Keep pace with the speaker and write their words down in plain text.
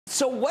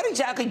So what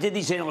exactly did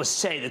these analysts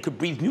say that could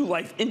breathe new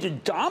life into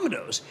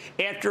Domino's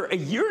after a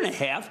year and a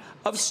half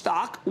of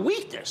stock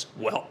weakness?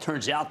 Well, it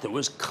turns out there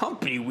was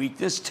company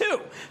weakness,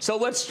 too. So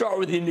let's start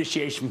with the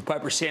initiation from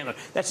Piper Sandler.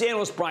 That's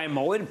analyst Brian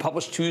Mullen,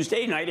 published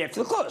Tuesday night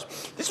after the close.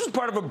 This was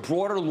part of a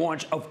broader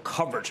launch of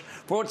coverage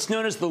for what's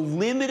known as the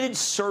limited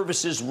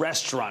services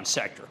restaurant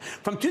sector.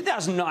 From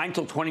 2009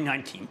 till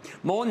 2019,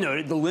 Mullen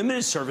noted the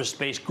limited service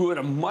space grew at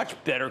a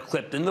much better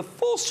clip than the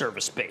full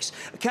service space,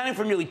 accounting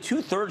for nearly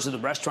two-thirds of the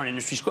restaurant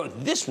industry's growth.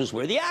 This was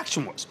where the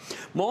action was.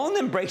 Mullen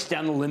then breaks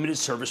down the limited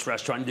service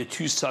restaurant into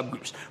two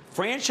subgroups: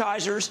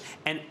 franchisors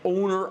and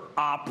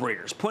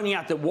owner-operators, pointing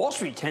out that Wall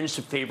Street tends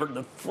to favor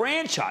the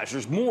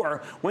franchisors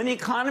more when the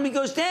economy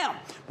goes down.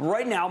 But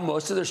right now,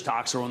 most of their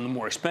stocks are on the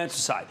more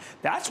expensive side.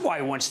 That's why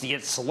he wants to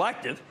get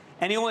selective,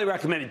 and he only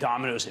recommended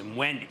Domino's and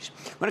Wendy's.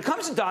 When it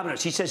comes to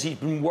Domino's, he says he's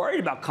been worried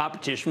about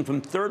competition from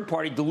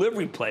third-party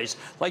delivery plays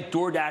like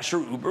DoorDash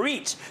or Uber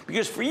Eats,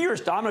 because for years,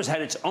 Domino's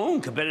had its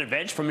own competitive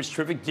edge from its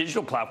terrific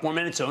digital platform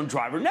and its own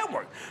driver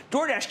network.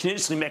 DoorDash can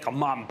instantly make a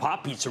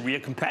mom-and-pop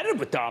pizzeria competitive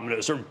with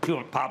Domino's or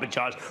Papa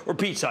John's or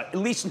Pizza, at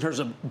least in terms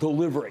of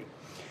delivery.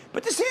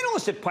 But this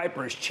analyst at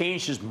Piper has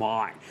changed his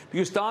mind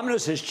because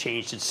Domino's has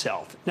changed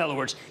itself. In other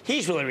words,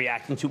 he's really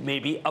reacting to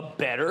maybe a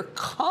better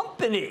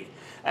company.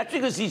 That's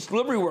because these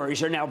delivery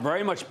worries are now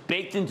very much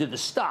baked into the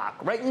stock,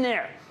 right in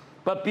there.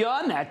 But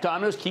beyond that,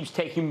 Domino's keeps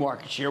taking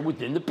market share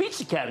within the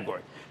pizza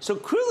category. So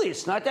clearly,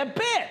 it's not that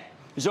bad.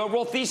 His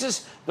overall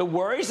thesis, the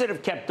worries that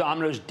have kept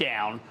Domino's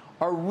down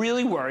are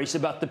really worries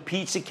about the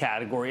pizza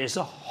category as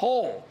a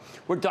whole,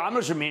 where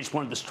Domino's remains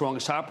one of the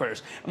strongest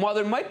operators. And while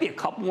there might be a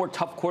couple more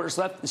tough quarters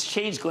left, this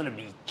chain's going to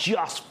be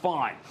just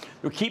fine.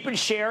 They're keeping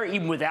share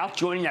even without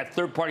joining that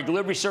third-party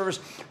delivery service,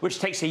 which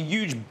takes a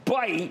huge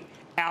bite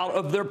out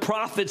of their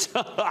profits.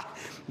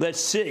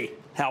 Let's see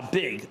how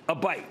big a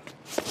bite.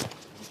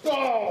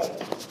 Oh!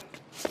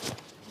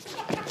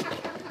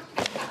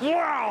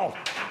 Wow!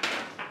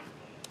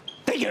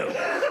 Thank you.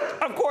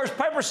 Of course,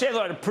 Piper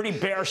Sandler had a pretty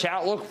bearish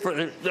outlook for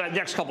the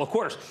next couple of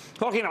quarters.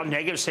 Talking about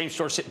negative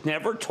same-store sales.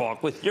 Never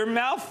talk with your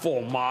mouth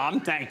full, Mom.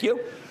 Thank you.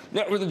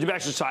 With the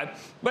domestic side.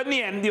 But in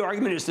the end, the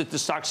argument is that the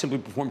stock simply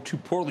performed too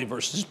poorly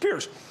versus its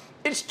peers.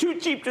 It's too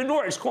cheap to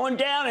ignore. It's going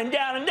down and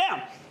down and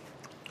down.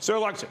 So,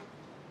 Alexa,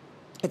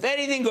 if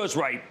anything goes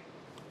right,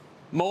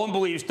 Mullen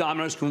believes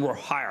Domino's can roar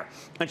higher.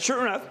 And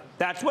sure enough,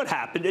 that's what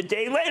happened a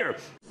day later.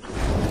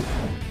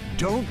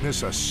 Don't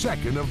miss a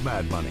second of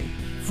Mad Money.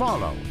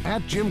 Follow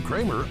 @Jim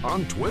Cramer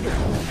on Twitter.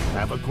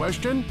 Have a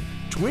question?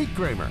 Tweet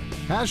Cramer.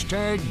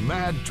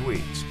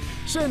 #MadTweets.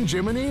 Send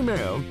Jim an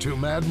email to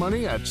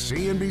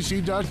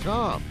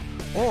madmoney@cnbc.com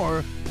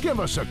or give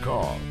us a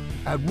call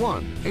at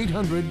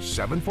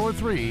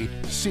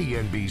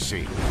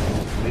 1-800-743-CNBC.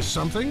 Miss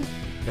something?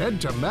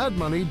 Head to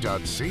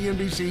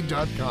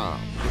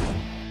madmoney.cnbc.com.